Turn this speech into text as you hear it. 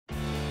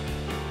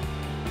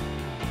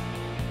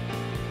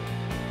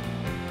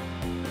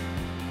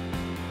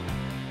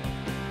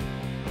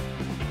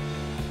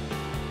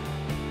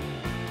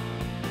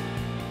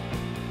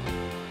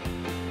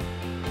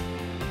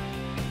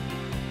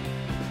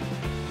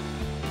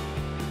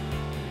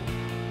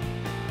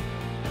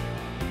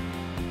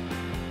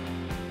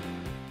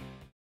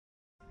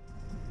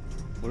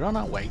We're on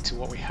our way to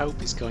what we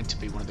hope is going to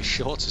be one of the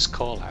shortest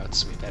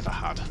call-outs we've ever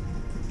had.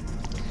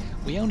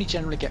 We only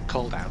generally get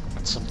called out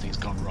when something's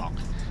gone wrong,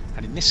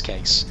 and in this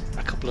case,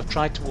 a couple have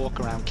tried to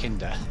walk around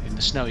Kinder in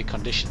the snowy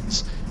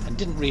conditions and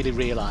didn't really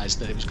realise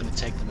that it was going to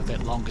take them a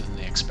bit longer than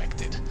they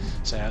expected,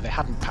 so they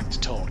hadn't packed a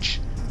torch.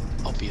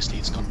 Obviously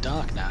it's gone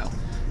dark now,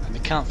 and they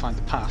can't find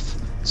the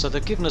path, so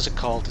they've given us a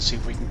call to see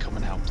if we can come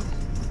and help them.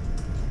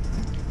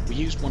 We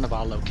used one of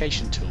our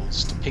location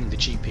tools to ping the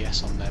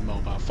GPS on their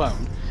mobile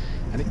phone,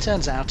 and it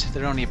turns out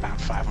they're only about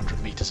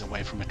 500 metres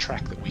away from a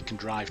track that we can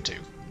drive to.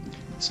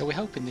 So we're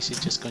hoping this is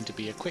just going to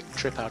be a quick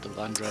trip out of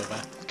the Land Rover,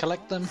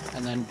 collect them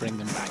and then bring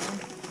them back.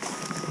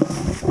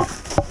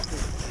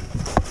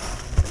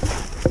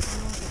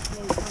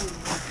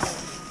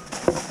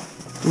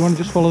 Do you want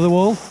to just follow the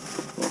wall?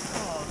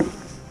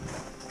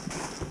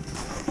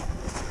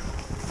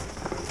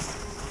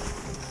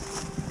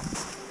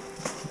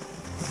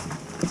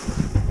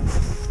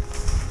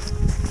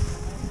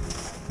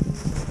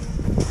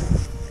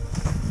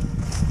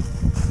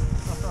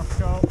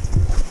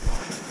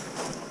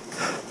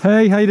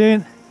 Hey, how you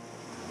doing?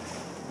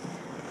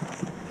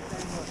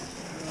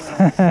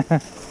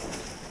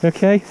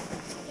 Okay?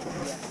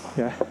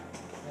 Yeah.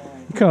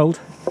 You cold?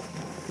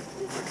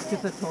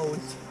 Just the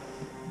toes.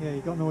 Yeah,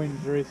 you got no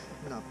injuries?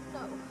 No.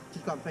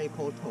 Just got very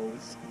cold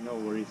toes. No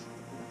worries.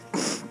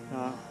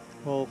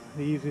 Well,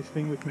 the easiest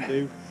thing we can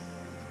do,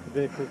 the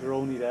vehicles are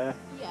only there.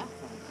 Yeah.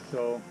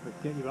 So we'll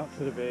get you back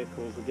to the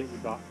vehicles, we'll get you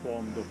back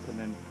warmed up and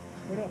then...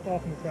 We're not far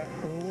from the track,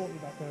 so we'll walk you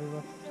back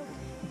over.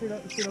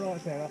 See the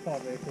lights there, that's our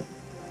vehicle.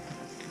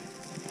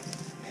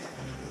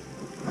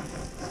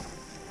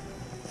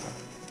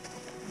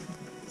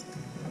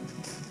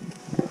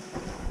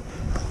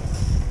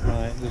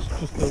 Right, there's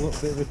just a little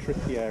bit of a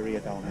tricky area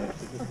down here,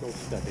 so just go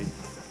steady.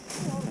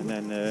 And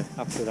then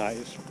after that,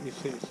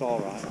 it's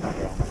alright on the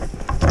ground.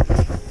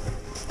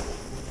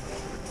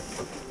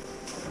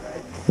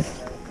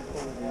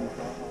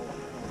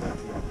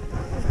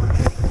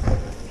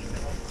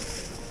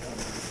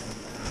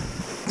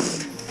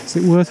 Is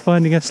it worth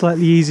finding a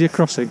slightly easier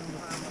crossing?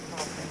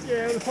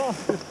 Yeah, the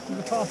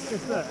path's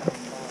just there.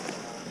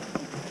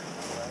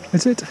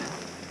 Is it?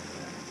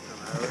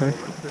 Okay.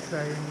 It's the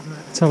same, isn't it?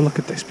 Let's have a look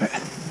at this bit. Yeah,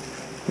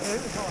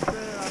 the path's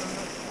there, I don't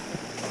know.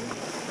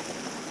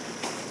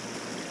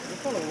 We'll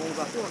follow the wall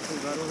back, it won't too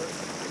bad, will it?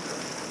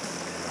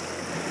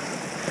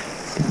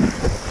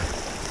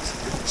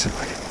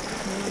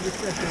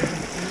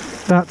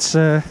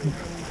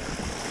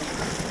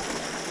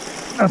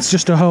 That's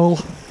just a hole,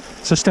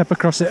 so step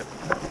across it.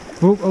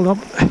 Oh, hold on.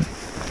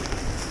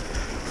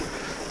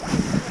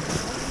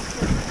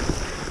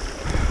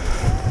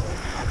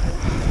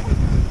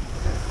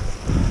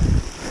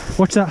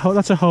 Watch that hole,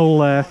 that's a hole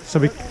there, so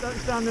we... Don't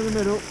stand in the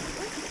middle.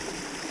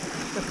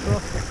 Step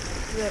across.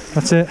 Yeah.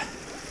 That's it.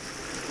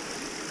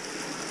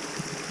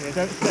 Yeah,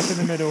 don't step in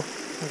the middle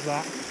of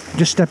that.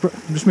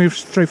 Just move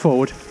straight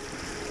forward.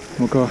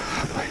 We'll go,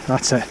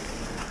 that's it.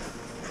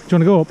 Do you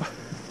want to go up?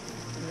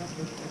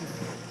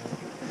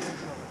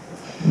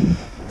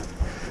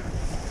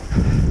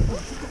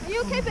 Are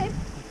you okay, babe?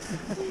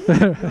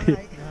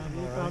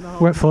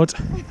 Wet foot.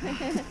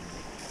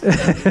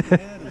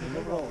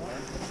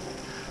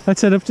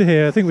 Let's head up to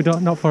here. I think we're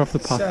not far off the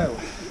path. So,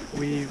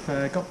 we've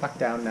got back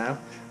down now.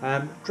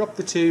 Dropped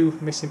the two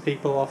missing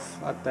people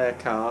off at their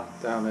car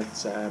down at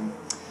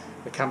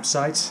the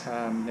campsite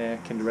near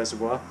Kinder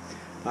Reservoir.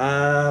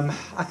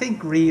 I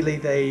think really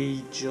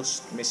they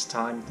just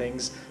mistimed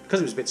things. Because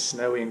it was a bit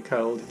snowy and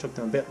cold, it took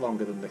them a bit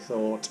longer than they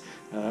thought.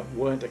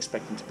 Weren't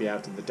expecting to be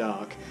out in the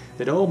dark.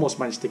 They'd almost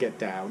managed to get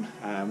down,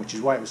 which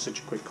is why it was such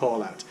a quick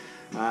call out.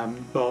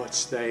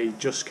 But they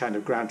just kind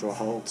of ground to a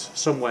halt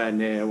somewhere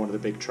near one of the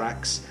big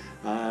tracks.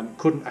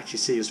 Couldn't actually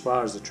see as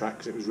far as the track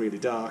because it was really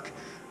dark.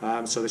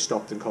 So they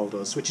stopped and called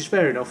us, which is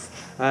fair enough.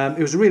 It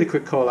was a really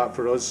quick call out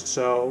for us,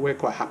 so we're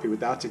quite happy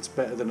with that. It's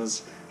better than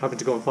us having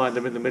to go and find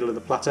them in the middle of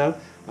the plateau.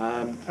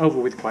 Over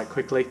with quite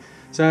quickly.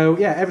 So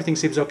yeah, everything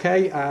seems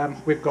okay.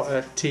 We've got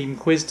a team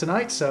quiz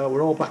tonight, so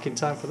we're all back in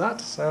time for that.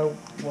 So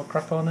we'll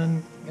crack on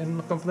and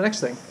look on for the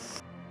next thing.